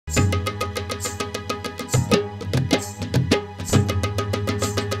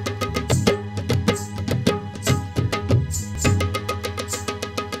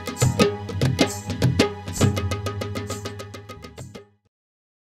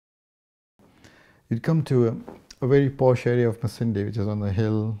you'd come to a very posh area of Masindi, which is on the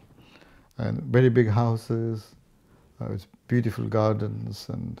hill, and very big houses, with beautiful gardens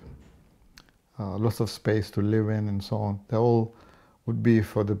and lots of space to live in and so on. They all would be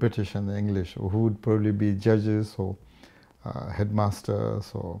for the British and the English, who would probably be judges or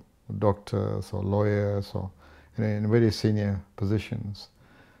headmasters or doctors or lawyers or in very senior positions.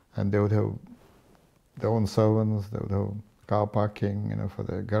 And they would have their own servants, they would have car parking, for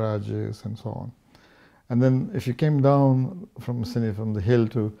their garages and so on. And then if you came down from the hill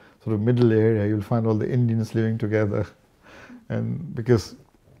to sort of middle area, you'll find all the Indians living together. And because,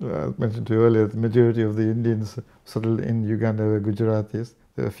 I mentioned to you earlier, the majority of the Indians settled in Uganda were Gujaratis.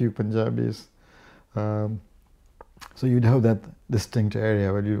 There were a few punjabis. So you'd have that distinct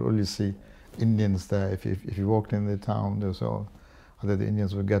area where you only see Indians there. If you walked in the town, there was all the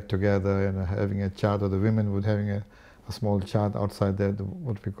Indians would get together and having a chat, or the women would having a small chat outside there,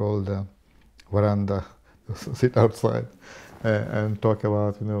 what we call the verandah. Sit outside and talk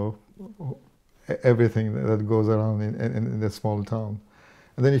about everything that goes around in that small town.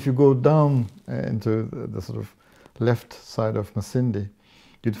 And then if you go down into the sort of left side of Masindi,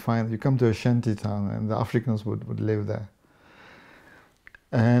 you come to a shanty town, and the Africans would live there.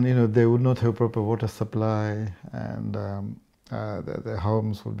 And they would not have proper water supply, and their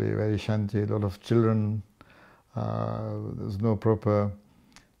homes would be very shanty. A lot of children. There's no proper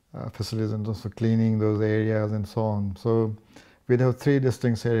facilities in terms of cleaning those areas and so on. So we'd have three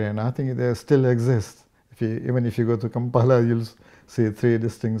distinct areas, and I think they still exist. Even if you go to Kampala, you'll see three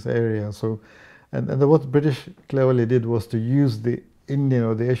distinct areas. So, and what British cleverly did was to use the Indian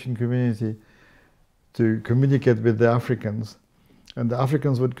or the Asian community to communicate with the Africans, and the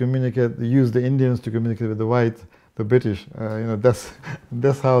Africans would use the Indians to communicate with the British.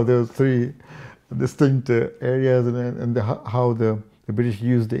 That's how those three distinct areas, and how the British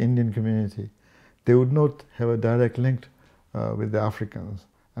used the Indian community. They would not have a direct link with the Africans,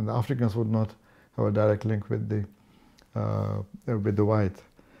 and the Africans would not have a direct link with the white.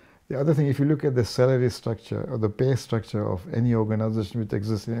 The other thing, if you look at the salary structure or the pay structure of any organization which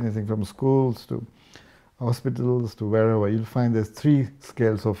exists in anything from schools to hospitals to wherever, you'll find there's three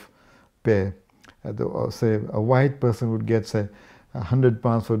scales of pay. Say a white person would get, say,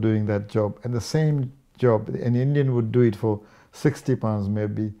 £100 for doing that job, and the same job an Indian would do it for £60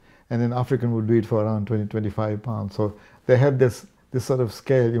 maybe, and an African would do it for around £20–25. So they had this sort of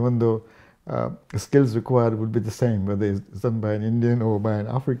scale, even though the skills required would be the same, whether it's done by an Indian or by an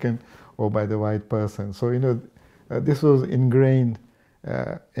African or by the white person. So this was ingrained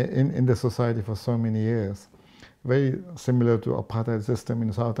in the society for so many years, very similar to apartheid system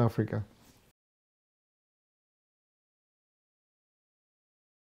in South Africa.